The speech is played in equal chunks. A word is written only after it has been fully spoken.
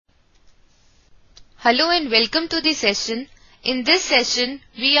Hello and welcome to the session. In this session,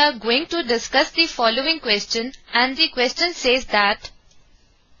 we are going to discuss the following question, and the question says that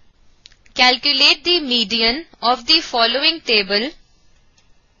calculate the median of the following table.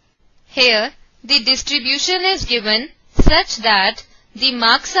 Here, the distribution is given such that the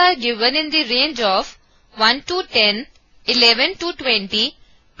marks are given in the range of 1 to 10, 11 to 20,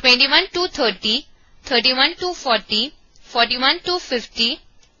 21 to 30, 31 to 40, 41 to 50,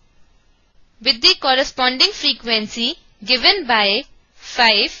 with the corresponding frequency given by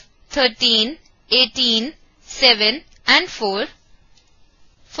 5, 13, 18, 7 and 4.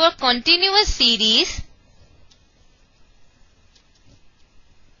 For continuous series,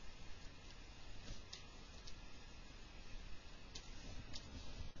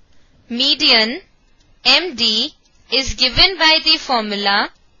 median MD is given by the formula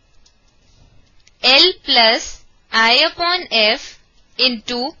L plus I upon F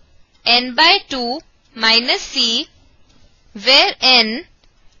into N by 2 minus C, where N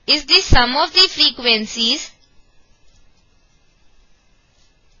is the sum of the frequencies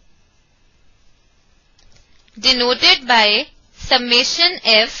denoted by summation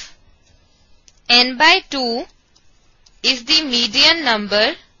F. N by 2 is the median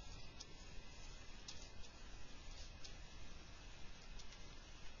number.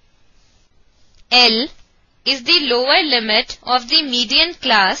 L is the lower limit of the median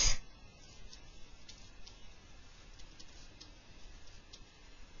class.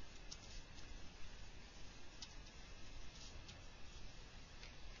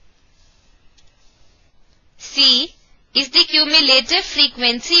 C is the cumulative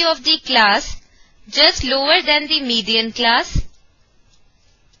frequency of the class, just lower than the median class.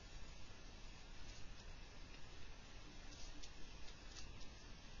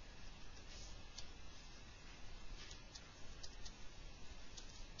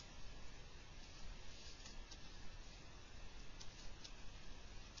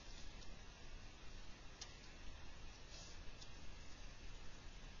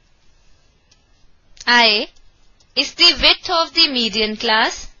 I is the width of the median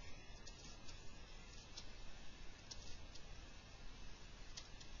class.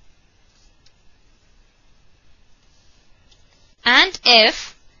 And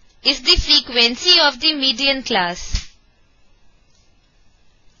F is the frequency of the median class.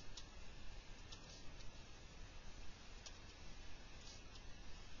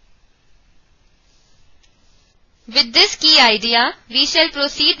 With this key idea, we shall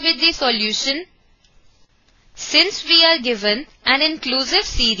proceed with the solution. Since we are given an inclusive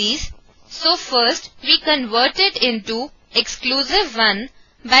series, so first we convert it into exclusive one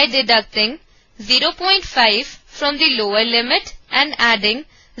by deducting 0.5 from the lower limit and adding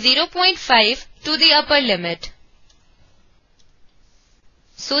 0.5 to the upper limit.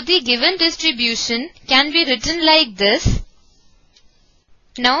 So the given distribution can be written like this.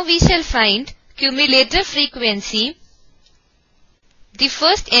 Now we shall find cumulative frequency. The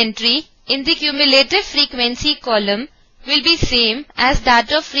first entry in the cumulative frequency column will be same as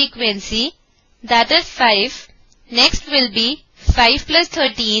that of frequency, that is 5. Next will be 5 plus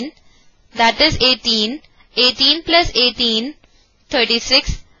 13, that is 18, 18 plus 18,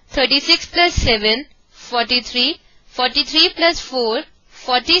 36, 36 plus 7, 43, 43 plus 4,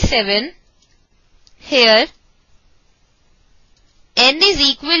 47. Here, N is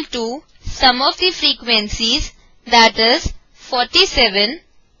equal to sum of the frequencies, that is 47.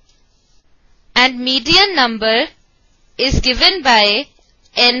 And median number is given by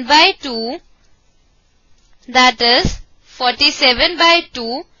N by 2, that is 47 by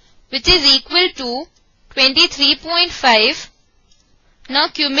 2, which is equal to 23.5. Now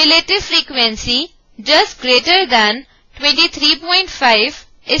cumulative frequency just greater than 23.5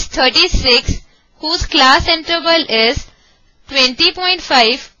 is 36, whose class interval is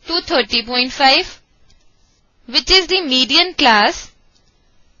 20.5 to 30.5, which is the median class.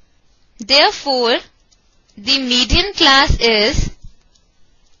 Therefore, the median class is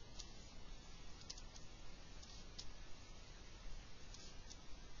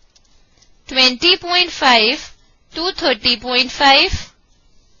 20.5 to 30.5.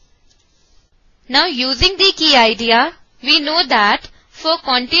 Now using the key idea, we know that for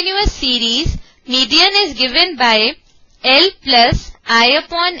continuous series, median is given by L plus I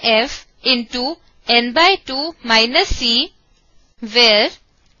upon F into N by 2 minus C, where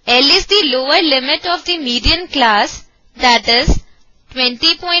L is the lower limit of the median class, that is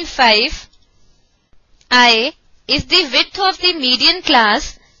 20.5. I is the width of the median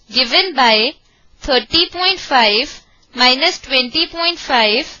class given by 30.5 minus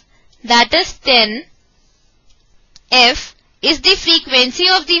 20.5, that is 10. F is the frequency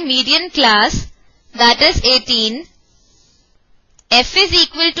of the median class, that is 18. F is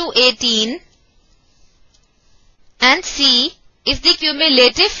equal to 18 and C is the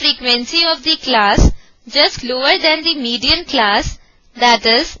cumulative frequency of the class just lower than the median class, that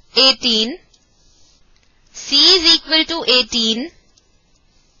is 18. C is equal to 18.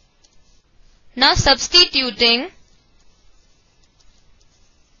 Now substituting,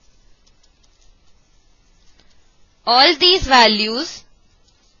 all these values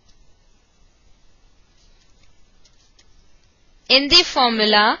in the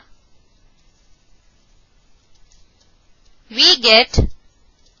formula, we get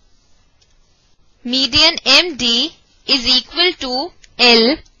median MD is equal to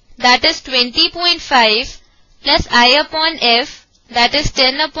L, that is 20.5 plus I upon F, that is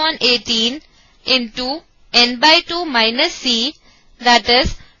 10 upon 18 into N by 2 minus C, that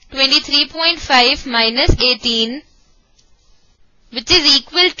is 23.5 minus 18, which is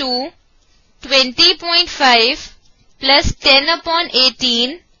equal to 20.5 plus 10 upon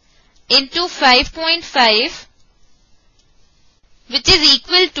 18 into 5.5, which is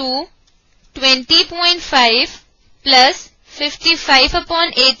equal to 20.5 plus 55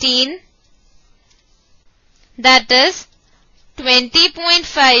 upon 18, that is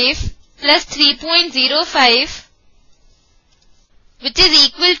 20.5 plus 3.05, which is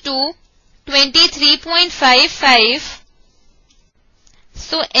equal to 23.55.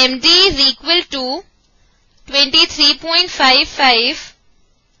 So MD is equal to 23.55.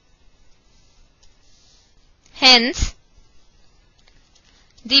 Hence,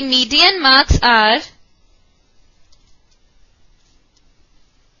 the median marks are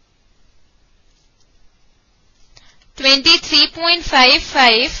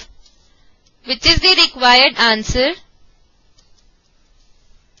 23.55, which is the required answer.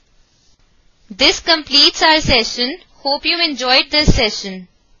 This completes our session. Hope you enjoyed this session.